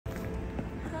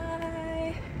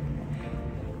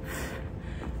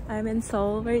I'm in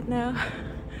Seoul right now.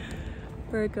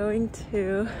 We're going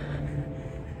to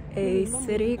a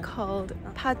city called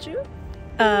Paju.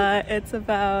 It's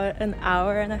about an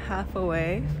hour and a half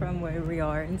away from where we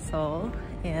are in Seoul,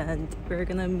 and we're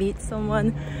gonna meet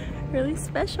someone really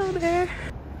special there.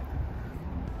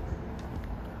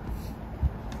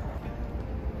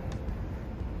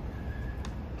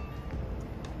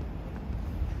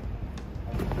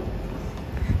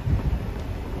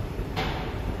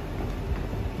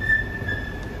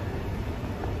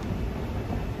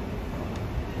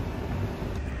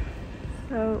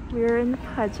 So we're in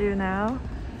Paju now.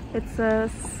 It's a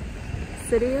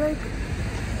city like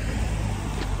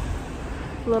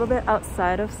a little bit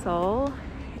outside of Seoul,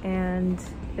 and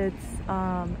it's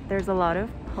there's a lot of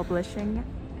publishing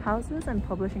houses and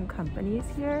publishing companies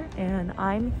here, and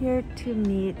I'm here to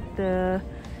meet the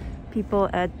people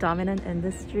at Dominant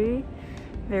Industry.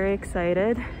 Very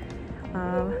excited.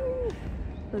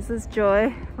 This is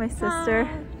Joy, my sister.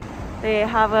 Hi. They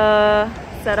have a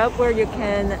setup where you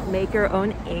can make your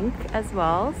own ink as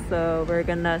well, so we're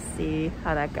gonna see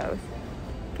how that goes.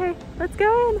 Okay, let's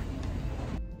go in.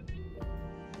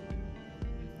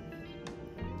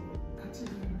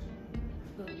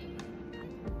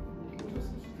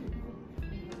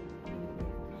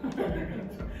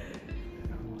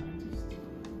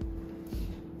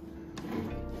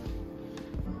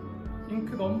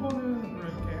 잉크 넘버는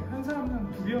이렇게 한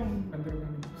사람당 2병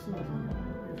만들어가는 코스거든요.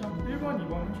 그래서 1번,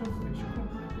 2번 하셔도 되시고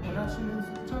원하시는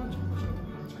숫자 적으셔도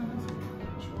괜찮으세요.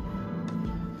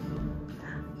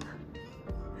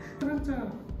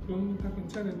 한자 론은 다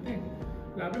괜찮은데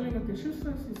라벨링 할 때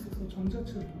실수할 수 있어서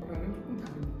전자책이랑 조금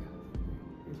다릅니다.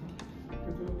 그래서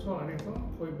그래도 저 안에서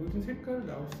거의 모든 색깔을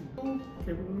나올 수 있고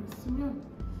개봉을 했으면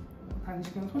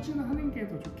단시간 소진을 하는 게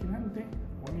더 좋긴 한데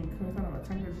원잉크 회사나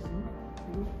마찬가지지만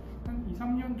그래도 한 2,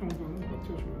 3년 정도는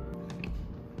버텨줘요.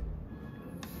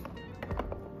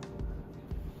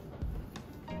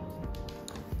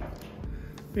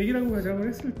 맥이라고 가정을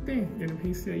했을 때 얘는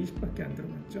베이스가 20밖에 안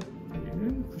들어갔죠.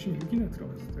 얘는 96이나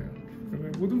들어갔어요.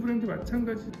 그러면 모든 브랜드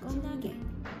마찬가지. 검나게.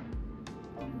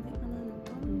 하나는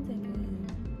검은색은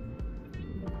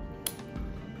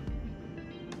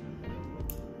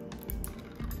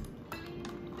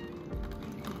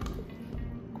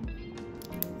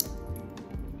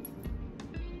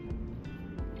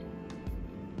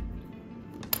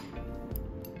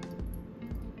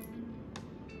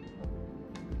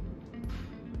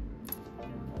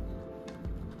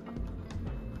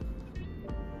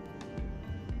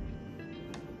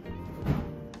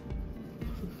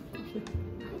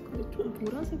좀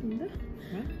보라색인데?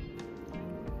 네?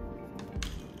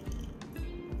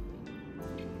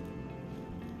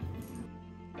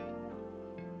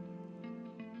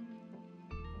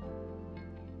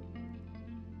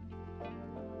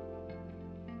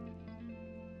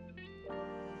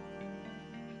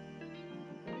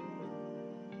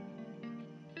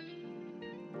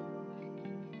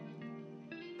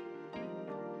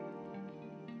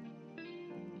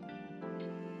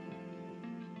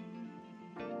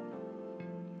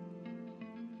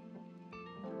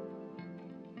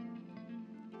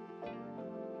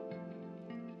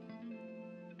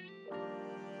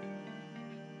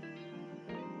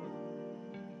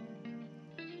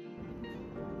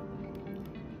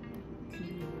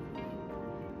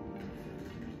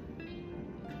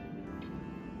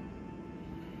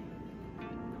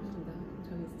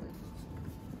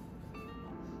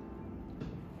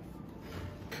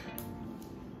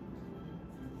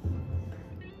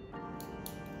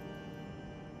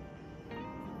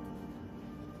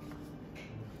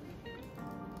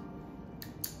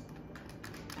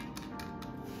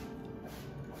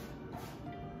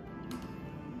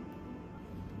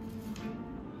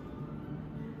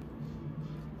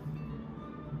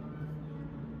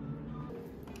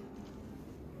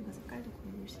 색깔도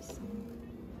고를 수 있어.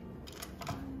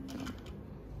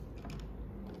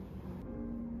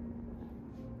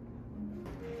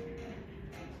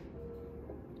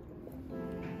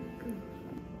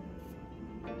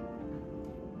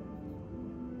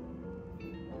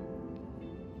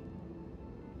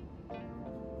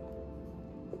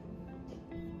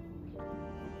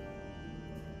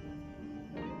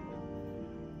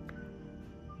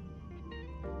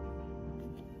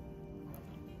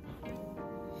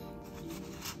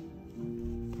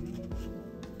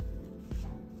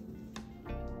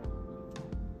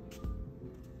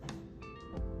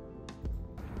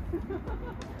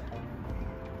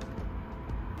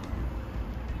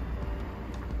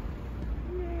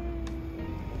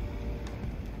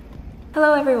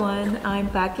 Hello everyone, I'm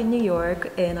back in New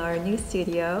York in our new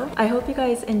studio. I hope you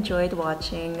guys enjoyed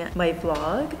watching my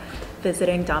vlog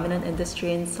visiting Dominant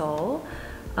Industry in Seoul.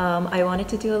 I wanted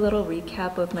to do a little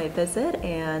recap of my visit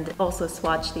and also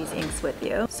swatch these inks with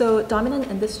you. So Dominant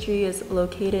Industry is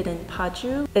located in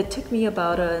Paju. It took me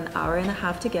about an hour and a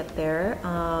half to get there.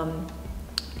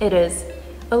 It is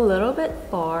a little bit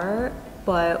far,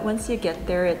 but once you get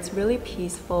there, it's really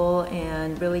peaceful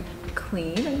and really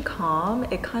clean and calm.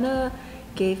 It kind of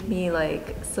gave me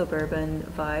like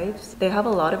suburban vibes. They have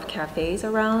a lot of cafes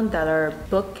around that are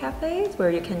book cafes where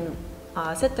you can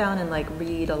sit down and like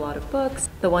read a lot of books.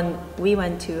 The one we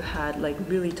went to had like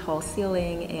really tall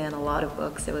ceiling and a lot of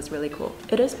books. It was really cool.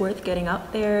 It is worth getting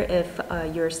up there if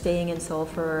you're staying in Seoul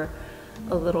for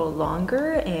a little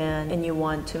longer and you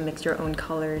want to mix your own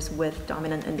colors with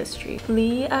Dominant Industry.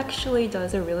 Lee actually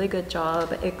does a really good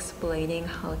job explaining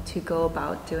how to go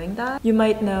about doing that. You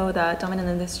might know that Dominant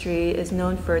Industry is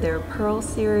known for their Pearl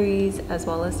series as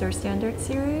well as their Standard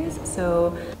series.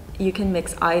 So you can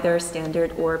mix either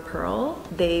Standard or Pearl.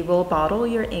 They will bottle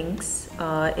your inks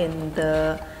in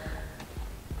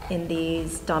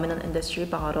these Dominant Industry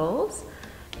bottles.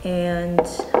 And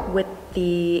with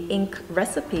the ink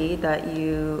recipe that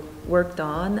you worked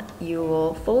on, you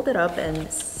will fold it up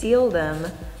and seal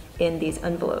them in these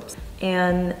envelopes.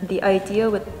 And the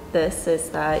idea with this is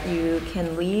that you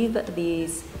can leave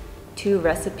these two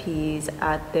recipes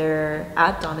at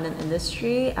Dominant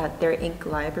Industry at their ink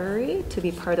library to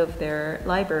be part of their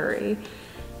library.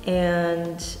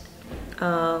 And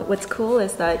what's cool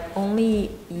is that only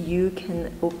you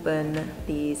can open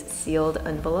these sealed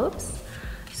envelopes.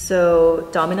 So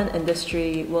Dominant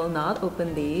Industry will not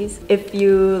open these. If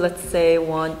you, let's say,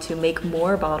 want to make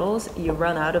more bottles, you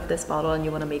run out of this bottle and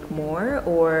you want to make more,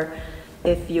 or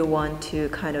if you want to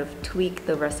kind of tweak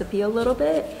the recipe a little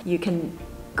bit, you can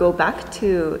go back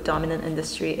to Dominant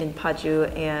Industry in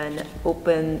Paju and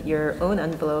open your own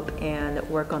envelope and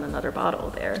work on another bottle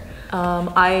there.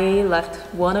 I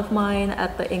left one of mine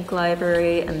at the ink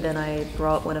library and then I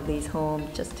brought one of these home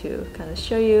just to kind of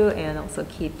show you and also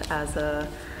keep as a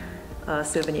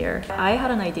souvenir. I had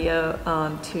an idea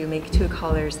to make two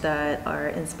colors that are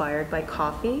inspired by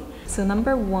coffee. So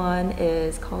number one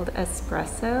is called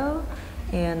espresso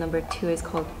and number two is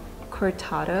called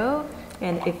cortado.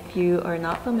 And if you are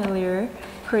not familiar,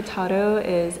 cortado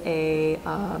is a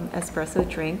espresso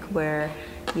drink where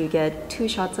you get 2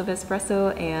 shots of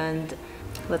espresso and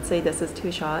let's say this is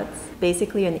 2 shots,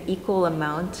 basically an equal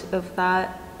amount of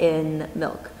that in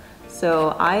milk. So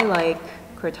I like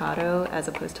cortado as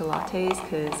opposed to lattes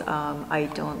because I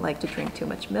don't like to drink too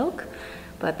much milk,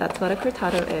 but that's what a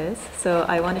cortado is. So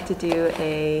I wanted to do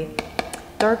a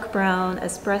dark brown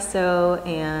espresso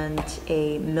and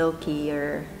a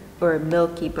milkier or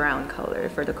milky brown color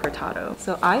for the cortado.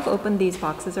 So I've opened these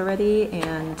boxes already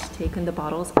and taken the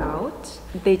bottles out.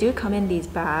 They do come in these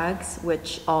bags,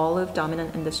 which all of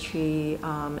Dominant Industry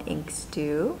inks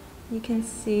do. You can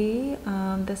see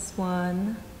this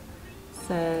one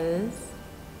says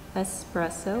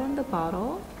espresso on the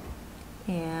bottle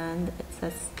and it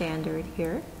says Standard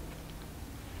here.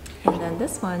 And then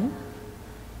this one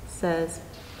says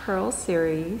Pearl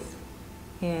Series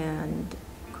and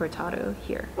cortado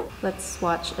here. Let's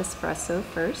swatch espresso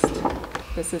first.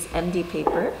 This is MD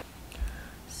paper.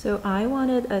 So I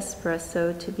wanted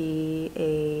espresso to be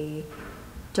a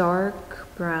dark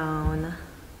brown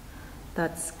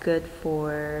that's good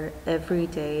for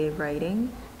everyday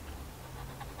writing.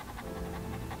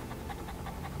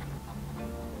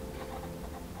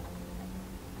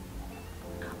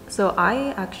 So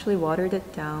I actually watered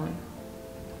it down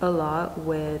a lot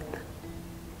with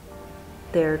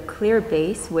their clear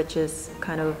base, which is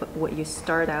kind of what you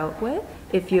start out with.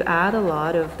 If you add a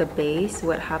lot of the base,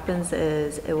 what happens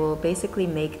is it will basically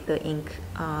make the ink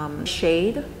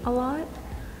shade a lot.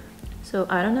 So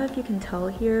I don't know if you can tell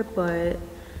here, but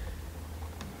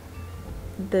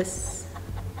this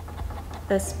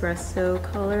espresso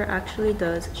color actually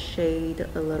does shade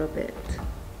a little bit.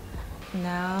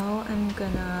 Now I'm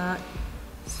gonna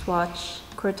swatch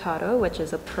cortado, which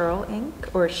is a pearl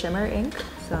ink or shimmer ink.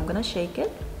 So I'm gonna shake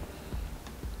it.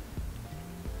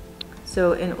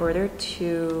 So in order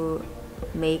to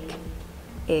make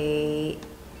a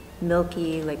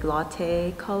milky like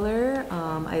latte color,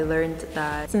 I learned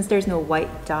that since there's no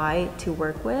white dye to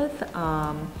work with,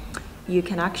 you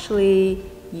can actually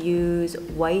use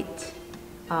white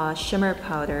shimmer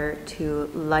powder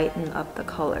to lighten up the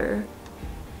color.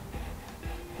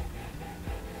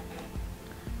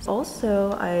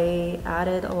 Also, I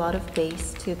added a lot of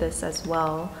base to this as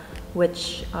well,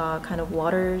 which kind of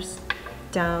waters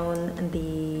down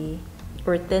the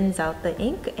or thins out the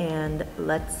ink and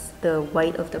lets the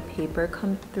white of the paper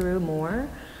come through more,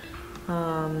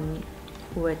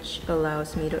 which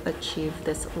allows me to achieve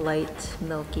this light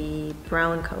milky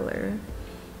brown color.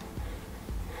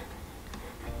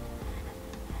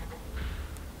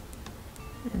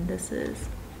 And this is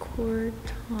Cortado.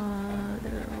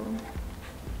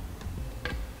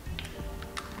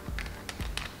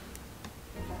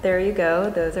 There you go.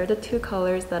 Those are the two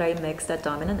colors that I mixed at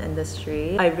Dominant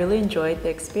Industry. I really enjoyed the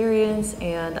experience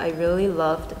and I really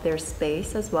loved their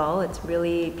space as well. It's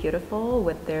really beautiful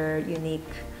with their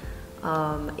unique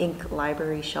ink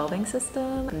library shelving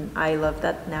system. And I love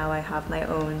that now I have my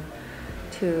own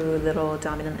 2 little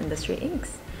Dominant Industry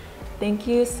inks. Thank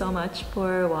you so much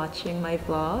for watching my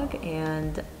vlog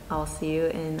and I'll see you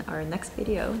in our next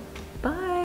video. Bye!